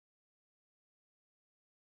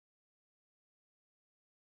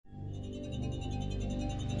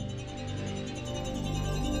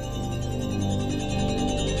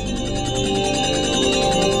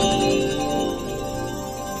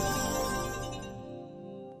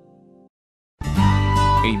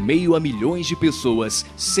Em meio a milhões de pessoas,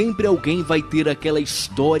 sempre alguém vai ter aquela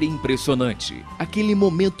história impressionante, aquele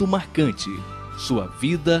momento marcante, sua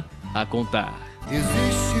vida a contar.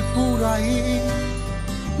 Existe por aí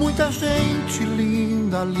muita gente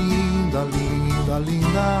linda, linda, linda,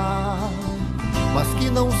 linda, mas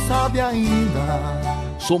que não sabe ainda.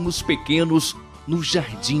 Somos pequenos no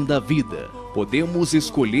jardim da vida. Podemos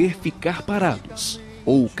escolher ficar parados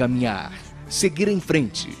ou caminhar, seguir em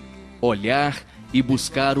frente, olhar e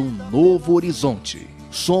buscar um novo horizonte.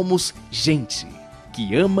 Somos gente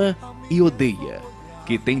que ama e odeia,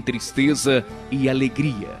 que tem tristeza e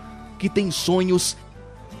alegria, que tem sonhos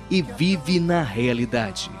e vive na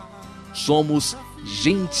realidade. Somos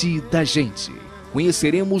gente da gente.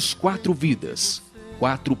 Conheceremos 4 vidas,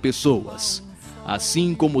 4 pessoas.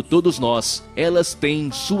 Assim como todos nós, elas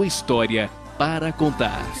têm sua história para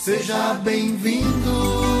contar. Seja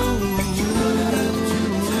bem-vindo.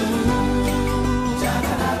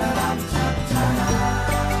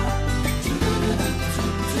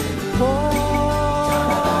 Pode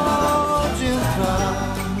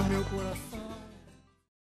entrar no meu coração.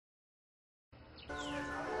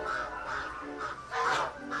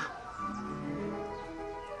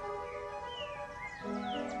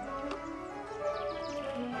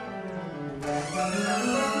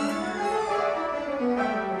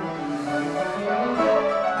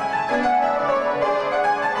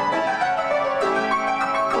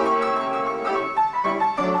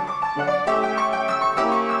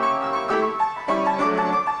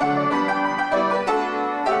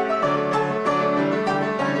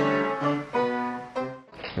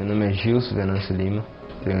 Meu nome é Gilson Venâncio Lima,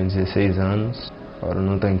 tenho 16 anos, moro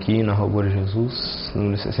no Tanquinho, na Rua Bora Jesus,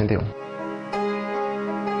 número 61.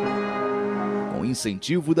 Com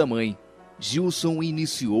incentivo da mãe, Gilson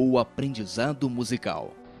iniciou o aprendizado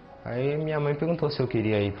musical. Aí minha mãe perguntou se eu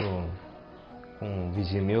queria ir com um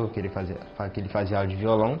vizinho meu, que ele fazia aula de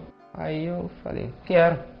violão. Aí eu falei,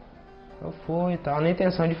 quero. Eu fui e tal, na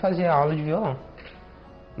intenção de fazer aula de violão.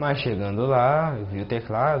 Mas chegando lá, eu vi o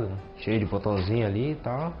teclado, cheio de botãozinho ali e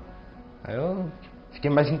tal. Aí eu fiquei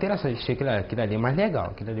mais interessante, achei que aquilo ali é mais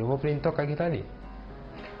legal, aquilo ali eu vou aprender a tocar aquilo ali.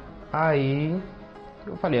 Aí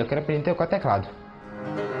eu falei, eu quero aprender a tocar teclado.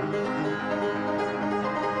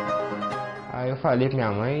 Aí eu falei pra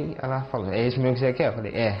minha mãe, ela falou, é esse mesmo que você quer? Eu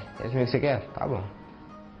falei, é esse mesmo que você quer? Tá bom.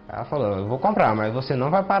 Aí ela falou, eu vou comprar, mas você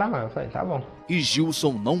não vai parar mais. Eu falei, tá bom. E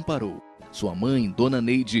Gilson não parou. Sua mãe, Dona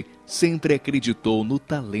Neide, sempre acreditou no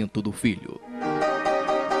talento do filho.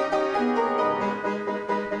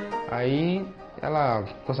 Aí ela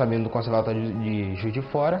ficou sabendo do conservatório de Juiz de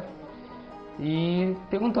Fora e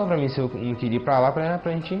perguntou pra mim se eu não queria ir pra lá pra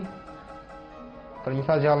mim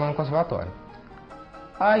fazer aula no conservatório.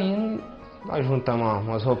 Aí nós juntamos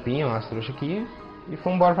umas roupinhas, umas trouxas aqui e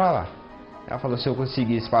fomos embora pra lá. Ela falou se eu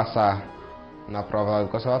conseguisse passar na prova lá do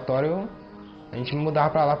conservatório, a gente me mudava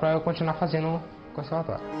pra lá pra eu continuar fazendo o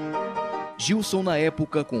conservatório. Gilson, na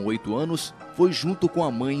época, com 8 anos, foi junto com a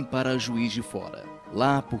mãe para Juiz de Fora.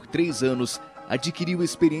 Lá, por 3 anos, adquiriu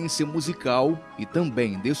experiência musical e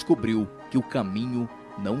também descobriu que o caminho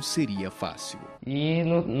não seria fácil. E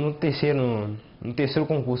no terceiro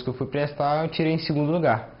concurso que eu fui prestar, eu tirei em 2º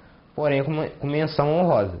lugar, porém com menção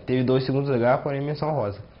honrosa. Teve 2 segundos lugares, porém menção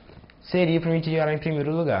honrosa. Seria para mim tirar em 1º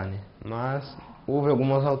lugar, né? Mas houve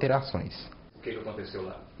algumas alterações. O que aconteceu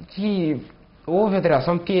lá? Que houve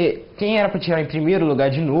alteração porque quem era para tirar em 1º lugar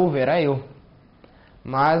de novo era eu.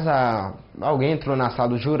 Mas alguém entrou na sala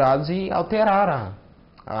dos jurados e alteraram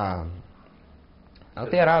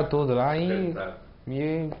tudo lá e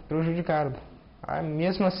me prejudicaram. Aí,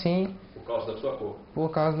 mesmo assim... Por causa da sua cor? Por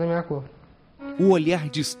causa da minha cor. O olhar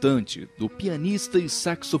distante do pianista e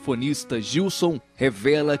saxofonista Gilson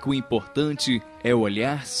revela que o importante é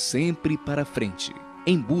olhar sempre para frente,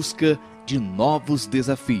 em busca de novos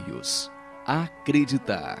desafios.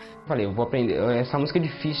 Acreditar. Falei, eu vou aprender. Essa música é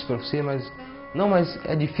difícil para você, mas... Não, mas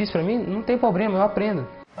é difícil para mim? Não tem problema, eu aprendo.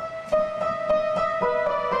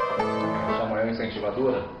 Sua maior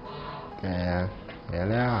incentivadora?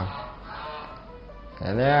 Ela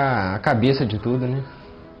é a cabeça de tudo, né?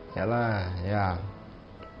 Ela é a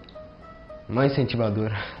mãe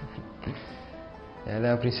incentivadora. Ela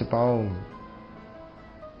é a principal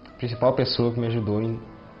pessoa que me ajudou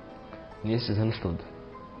nesses anos todos.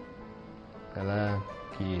 Ela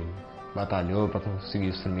que batalhou para conseguir o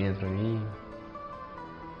instrumento para mim.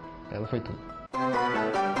 Ela foi tudo.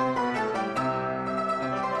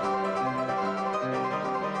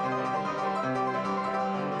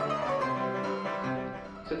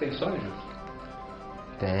 Você tem sonho, Gilson?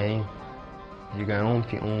 Tenho. De ganhar um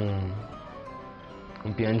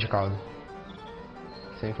piano de cauda.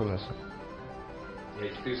 Sem informação. É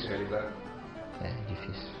difícil realizar? É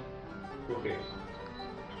difícil. Por quê?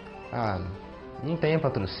 Não tem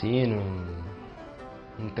patrocínio,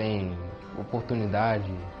 não tem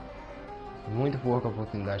oportunidade, muito pouca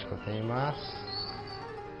oportunidade que eu tenho, mas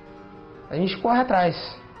a gente corre atrás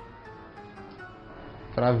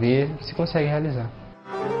para ver se consegue realizar.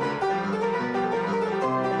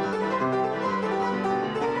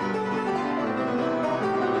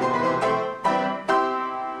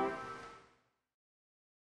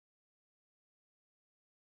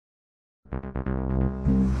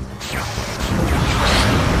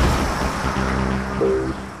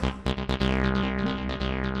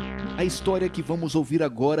 A história que vamos ouvir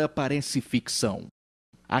agora parece ficção.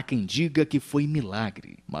 Há quem diga que foi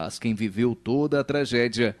milagre, mas quem viveu toda a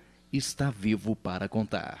tragédia está vivo para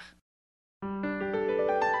contar.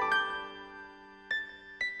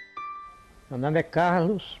 Meu nome é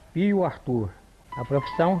Carlos Pio Arthur. A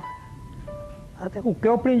profissão, o que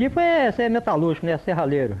eu aprendi foi ser metalúrgico, né?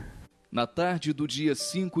 Serralheiro. Na tarde do dia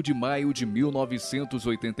 5 de maio de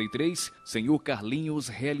 1983, senhor Carlinhos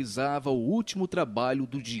realizava o último trabalho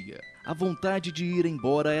do dia. A vontade de ir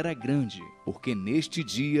embora era grande, porque neste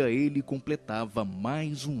dia ele completava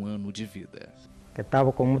mais um ano de vida. Eu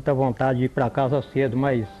estava com muita vontade de ir para casa cedo,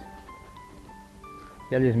 mas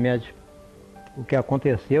felizmente o que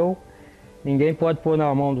aconteceu, ninguém pode pôr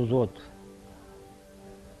na mão dos outros.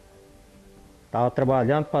 Estava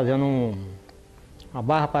trabalhando, fazendo uma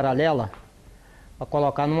barra paralela para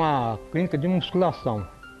colocar numa clínica de musculação.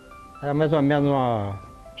 Era mais ou menos umas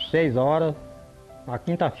 6 horas, uma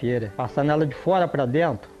quinta-feira. Passando ela de fora para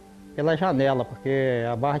dentro, pela janela, porque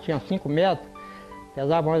a barra tinha 5 metros,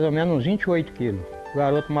 pesava mais ou menos uns 28 quilos. O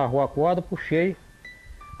garoto amarrou a corda, puxei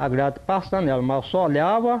a grade passando ela, mas eu só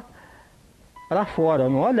olhava para fora, eu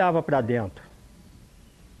não olhava para dentro.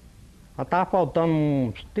 Ela estava faltando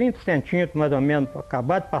uns 30 centímetros mais ou menos para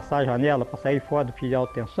acabar de passar a janela, para sair fora do fio de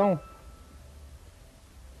alta tensão.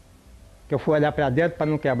 Que eu fui olhar para dentro para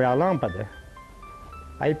não quebrar a lâmpada.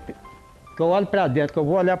 Aí que eu olho para dentro, que eu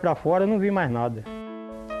vou olhar para fora, eu não vi mais nada.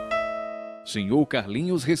 Senhor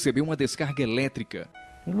Carlinhos recebeu uma descarga elétrica.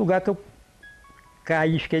 No lugar que eu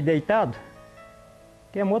caí, fiquei deitado,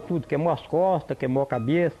 queimou tudo, queimou as costas, queimou a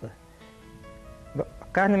cabeça. A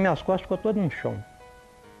carne nas minhas costas ficou toda no chão.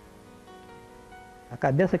 A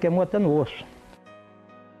cabeça queimou até no osso.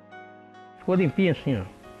 Ficou limpinho assim, ó.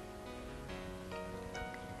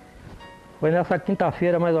 Foi nessa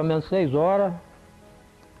quinta-feira, mais ou menos 6 horas.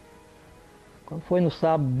 Quando foi no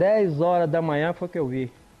sábado, 10 horas da manhã, foi que eu vi.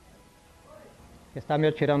 Eles estavam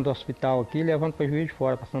me tirando do hospital aqui e levando para o Juiz de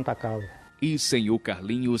Fora, para Santa Casa. E senhor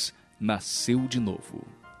Carlinhos nasceu de novo.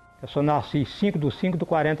 Eu só nasci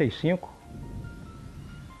 5/5/45.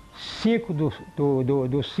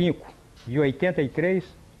 5/5 de 83,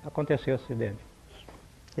 aconteceu o acidente.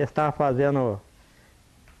 Eles estavam fazendo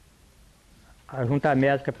a junta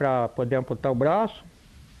médica para poder amputar o braço.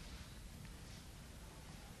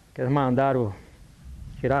 Que eles mandaram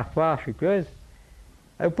tirar faixa e coisa.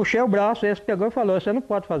 Aí eu puxei o braço, eles pegou e falou: você não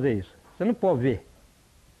pode fazer isso, você não pode ver.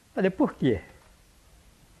 Eu falei: por quê?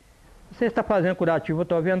 Você está fazendo curativo, eu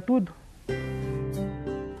estou vendo tudo.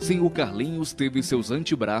 Senhor Carlinhos teve seus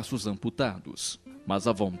antebraços amputados, mas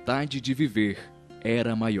a vontade de viver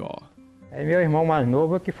era maior. Aí meu irmão mais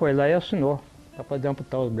novo que foi lá e assinou para poder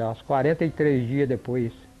amputar os braços, 43 dias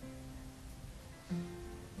depois.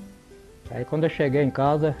 Aí quando eu cheguei em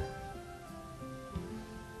casa,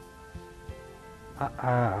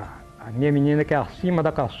 a minha menina, que é acima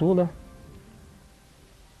da caçula,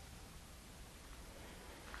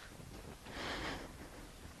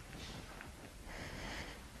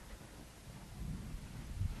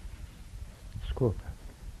 desculpa,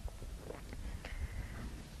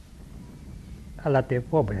 ela teve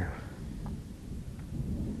problema.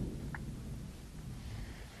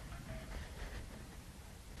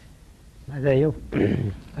 Mas aí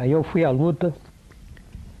eu fui à luta,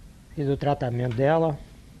 fiz o tratamento dela.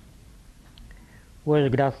 Hoje,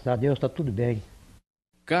 graças a Deus, está tudo bem.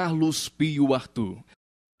 Carlos Pio Arthur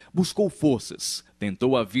buscou forças,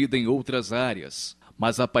 tentou a vida em outras áreas,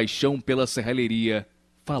 mas a paixão pela serralheria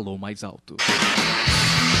falou mais alto.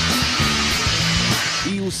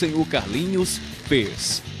 E o senhor Carlinhos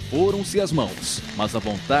fez. Foram-se as mãos, mas a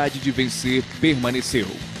vontade de vencer permaneceu.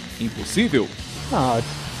 Impossível? Não,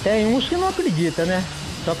 tem uns que não acreditam, né?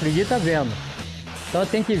 Só acredita vendo. Então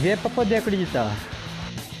tem que ver para poder acreditar.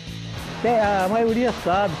 A maioria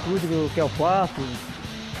sabe tudo o que eu faço.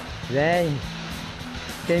 Vem.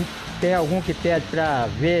 Tem algum que pede para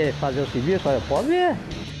ver, fazer o serviço, olha, pode ver.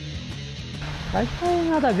 Mas não tem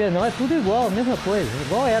nada a ver não, é tudo igual, a mesma coisa.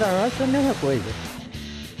 Igual era antes, é a mesma coisa.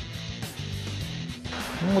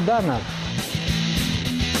 Não mudar nada.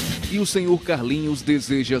 E o senhor Carlinhos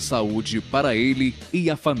deseja saúde para ele e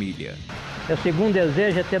a família. Meu segundo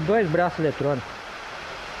desejo é ter 2 braços eletrônicos.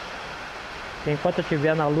 Que enquanto eu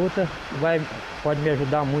estiver na luta, pode me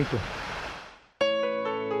ajudar muito.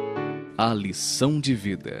 A lição de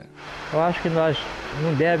vida. Eu acho que nós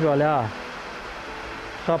não devemos olhar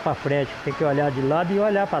só para frente, tem que olhar de lado e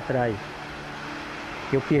olhar para trás.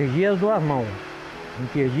 Eu perdi as 2 mãos, não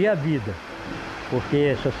perdi a vida.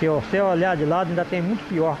 Porque se você olhar de lado ainda tem muito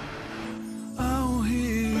pior. Há um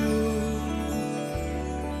rio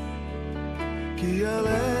que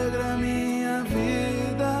alegra minha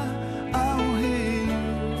vida. Há um rio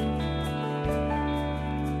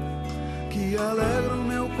que alegra